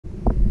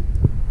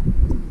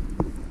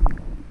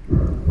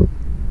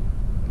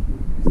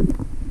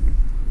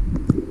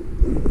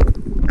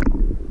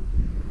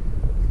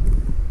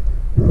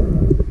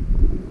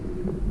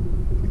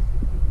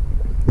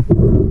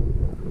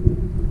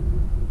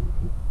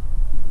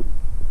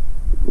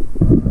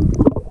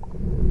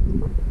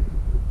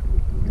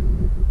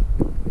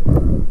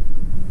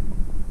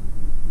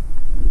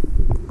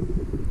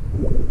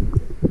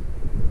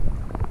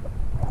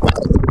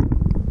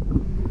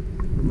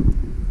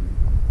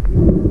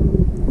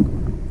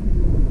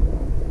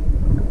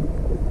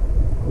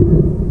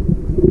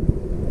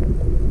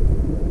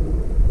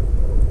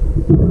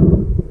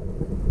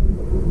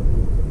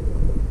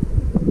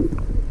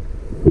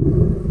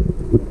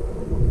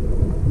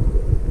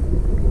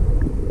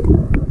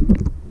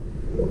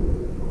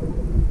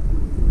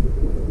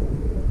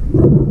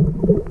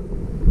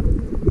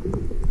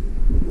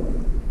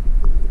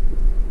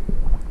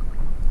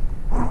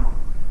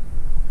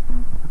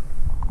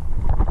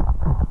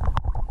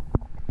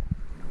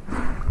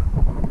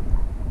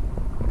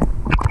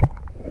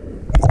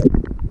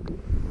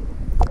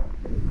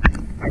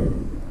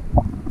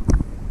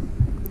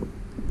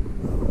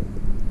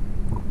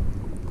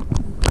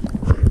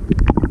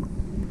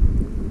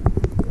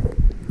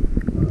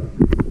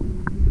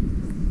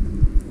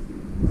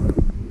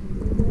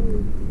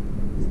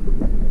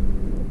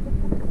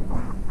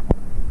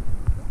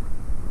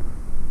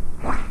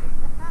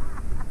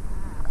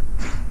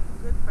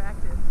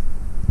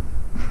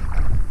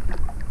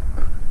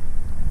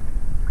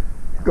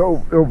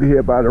Go over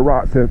here by the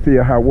rocks and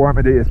feel how warm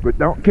it is, but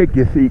don't kick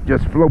your feet,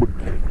 just float,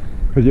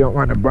 because you don't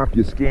want to bump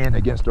your skin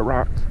against the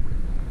rocks.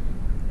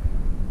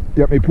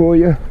 You want me to pull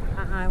you?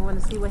 I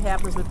want to see what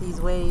happens with these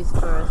waves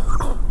first,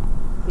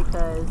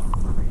 because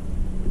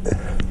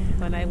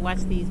when I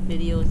watch these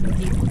videos of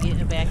people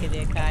getting back in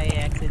their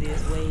kayaks and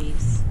there's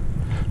waves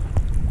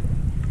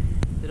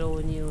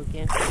throwing you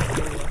against the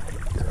shore.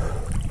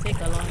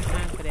 Take a long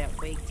time for that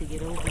wake to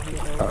get over here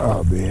though.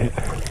 Oh man.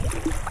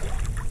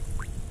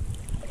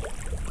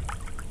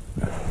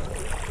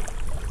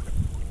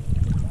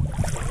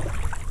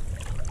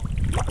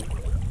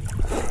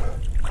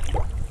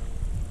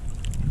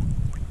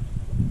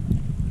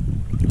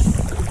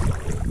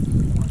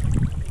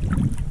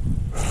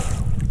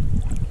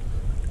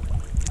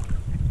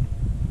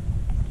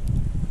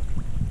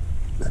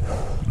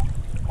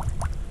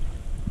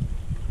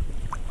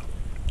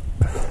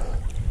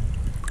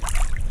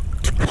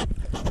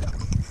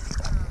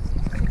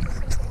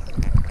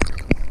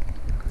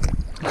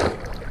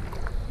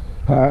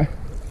 Huh?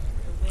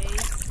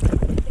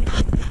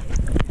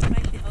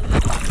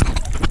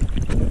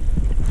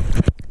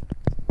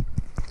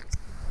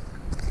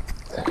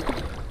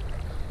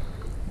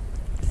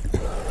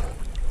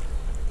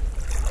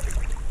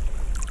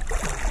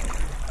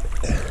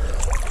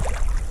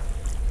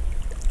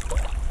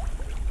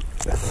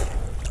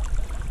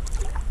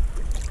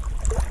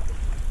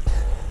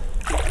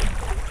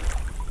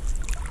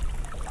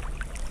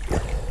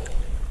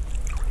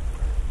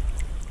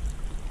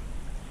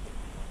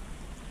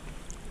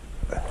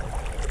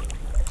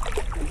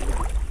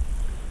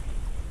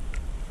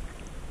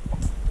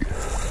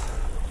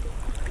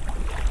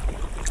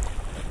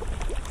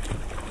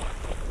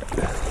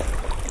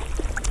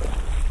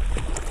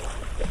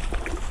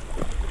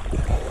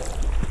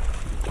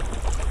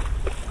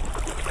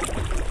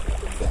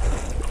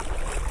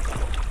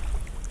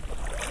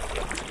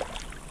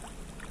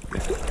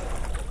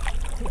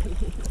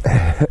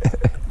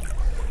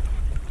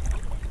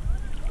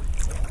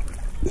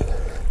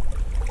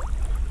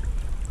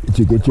 Did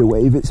you get your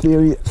wave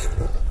experience?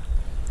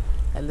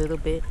 A little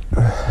bit.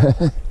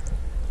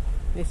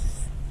 This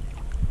is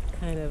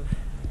kind of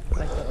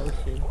like the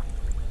ocean.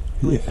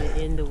 Once you're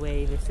in the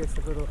wave, it's just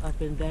a little up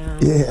and down.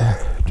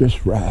 Yeah,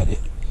 just ride it.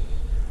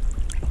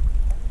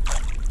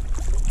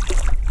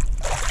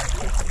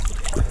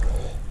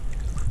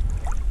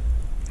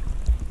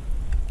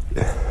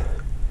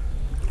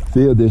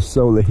 Feel this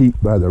solar heat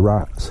by the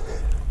rocks.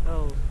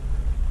 Oh,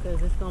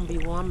 because it's going to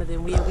be warmer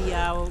than where we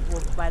are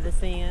by the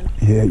sand.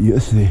 Yeah,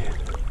 you'll see.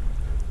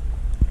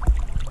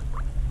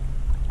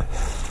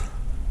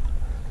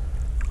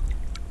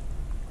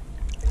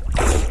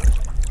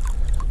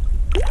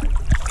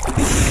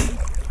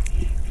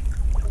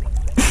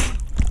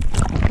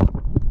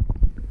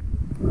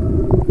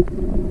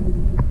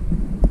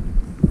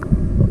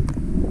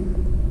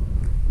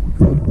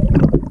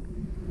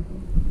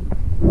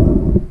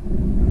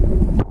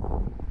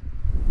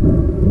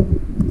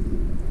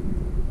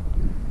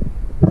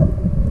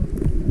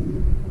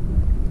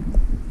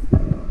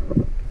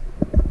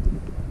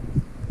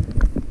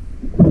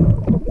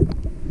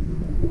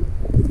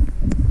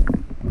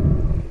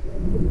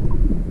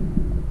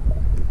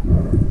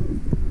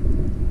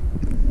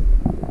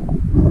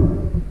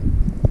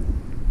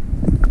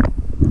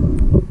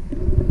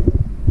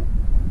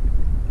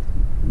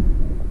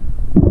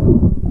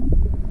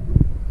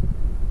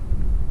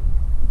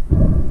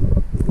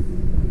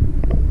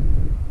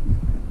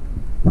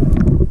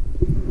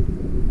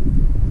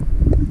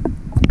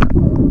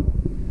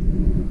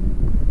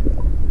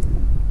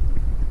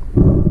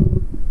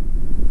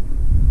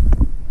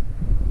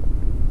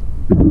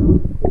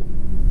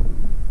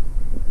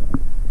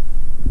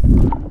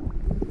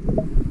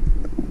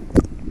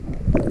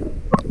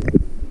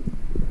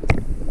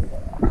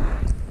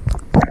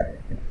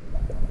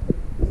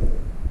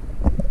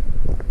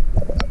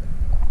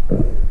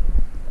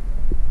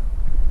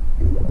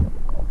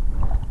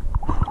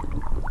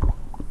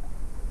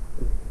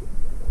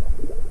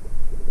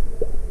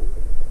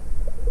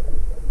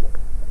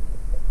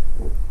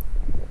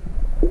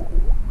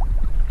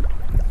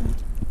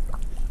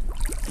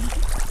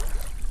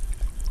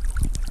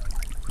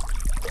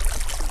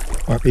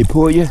 Want me to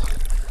pull you?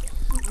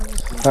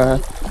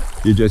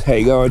 You just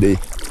hang on there.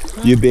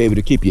 You'll be able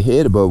to keep your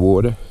head above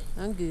water.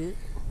 I'm good.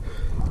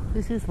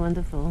 This is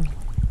wonderful.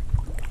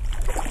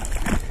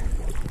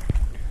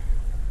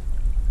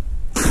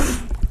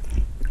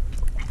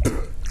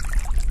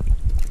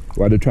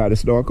 Want to try to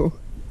snorkel?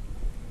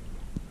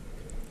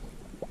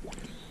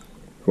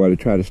 Want to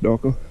try to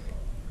snorkel?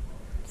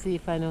 See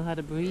if I know how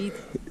to breathe.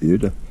 You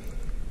know.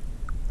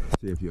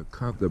 See if you're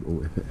comfortable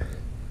with it.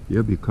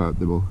 You'll be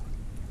comfortable.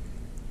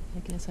 I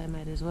guess I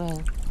might as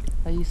well.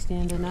 Are you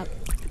standing up?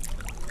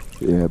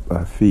 Yeah,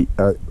 my feet,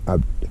 I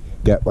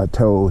got my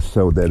toes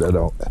so that I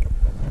don't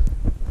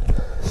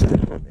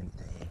step on anything.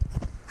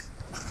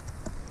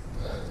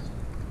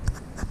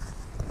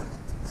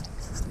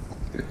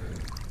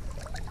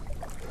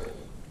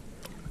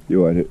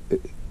 You want to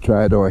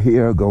try it on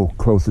here or go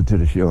closer to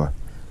the shore?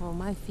 Well,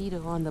 my feet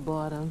are on the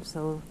bottom,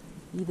 so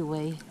Either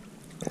way.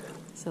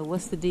 So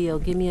what's the deal?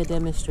 Give me a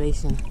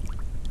demonstration.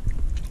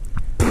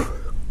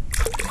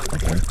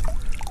 Okay.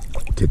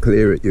 To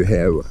clear it, you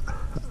have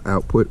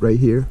output right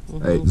here,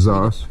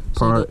 exhaust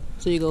part.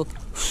 So you go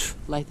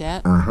like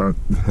that? Uh-huh.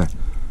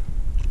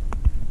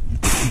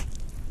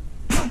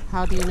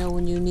 How do you know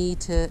when you need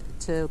to,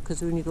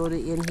 because when you go to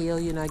inhale,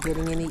 you're not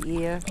getting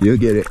any air? You'll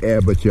get an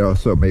air, but you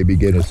also may be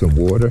getting some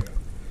water.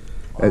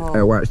 Oh.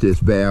 I watch this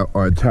valve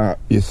on top.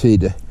 You see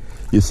the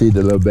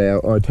little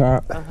valve on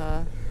top?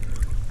 Uh-huh.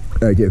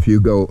 Like if you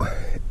go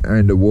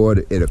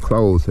underwater, it'll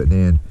close, and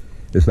then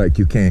it's like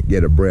you can't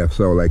get a breath.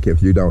 So like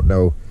if you don't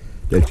know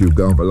that you've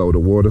gone below the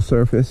water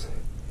surface,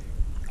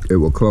 it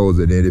will close,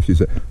 and then if you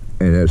say,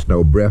 and there's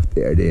no breath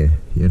there, then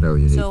you know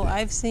you need So to.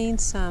 I've seen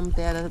some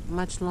that are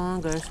much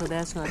longer, so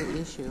that's not an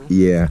issue.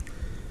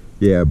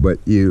 Yeah, but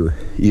you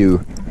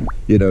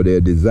know they're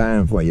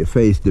designed for your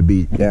face to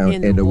be down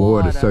in the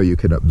water so you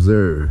can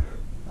observe.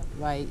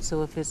 Right,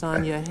 so if it's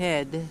on your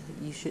head,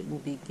 you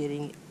shouldn't be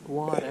getting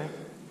water.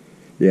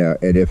 Yeah,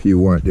 and if you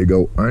want to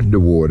go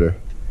underwater,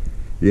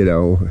 you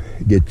know,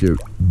 get your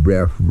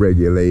breath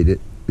regulated,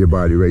 your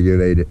body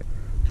regulated.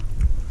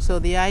 So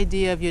the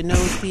idea of your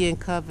nose being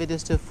covered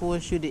is to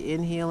force you to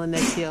inhale and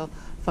exhale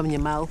from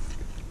your mouth?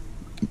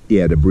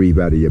 Yeah, to breathe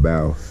out of your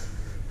mouth.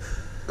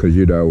 Because,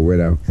 you know,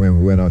 when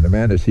we went on the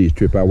Manistee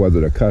trip, I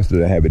wasn't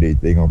accustomed to having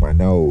anything on my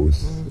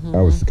nose.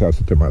 I was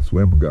accustomed to my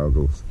swim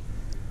goggles.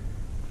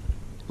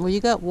 Well, you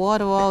got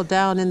water all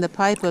down in the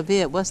pipe of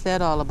it. What's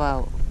that all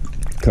about?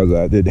 Because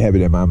I didn't have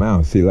it in my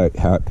mouth. See, like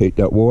how it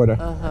picked up water?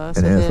 Uh-huh,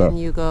 so then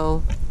you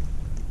go...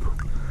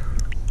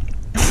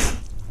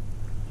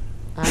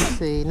 I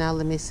see. Now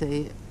let me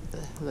see.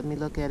 Let me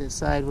look at it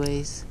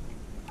sideways.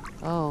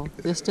 Oh,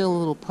 there's still a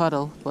little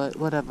puddle, but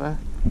whatever.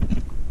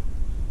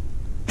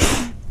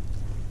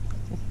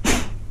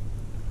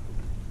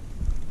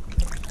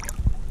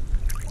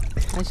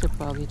 I should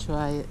probably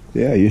try it.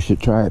 Yeah, you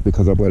should try it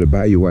because I'm going to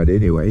buy you one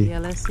anyway. Yeah,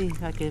 let's see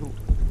if I can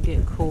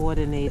get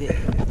coordinated.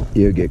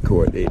 You'll get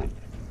coordinated.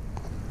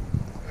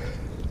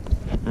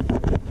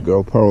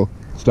 GoPro,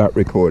 start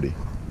recording.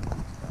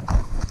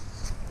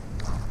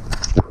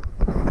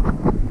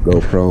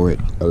 GoPro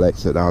and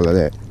Alexa and all of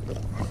that.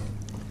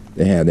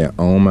 They have their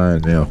own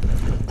mind now.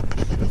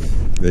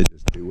 They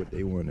just do what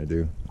they want to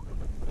do.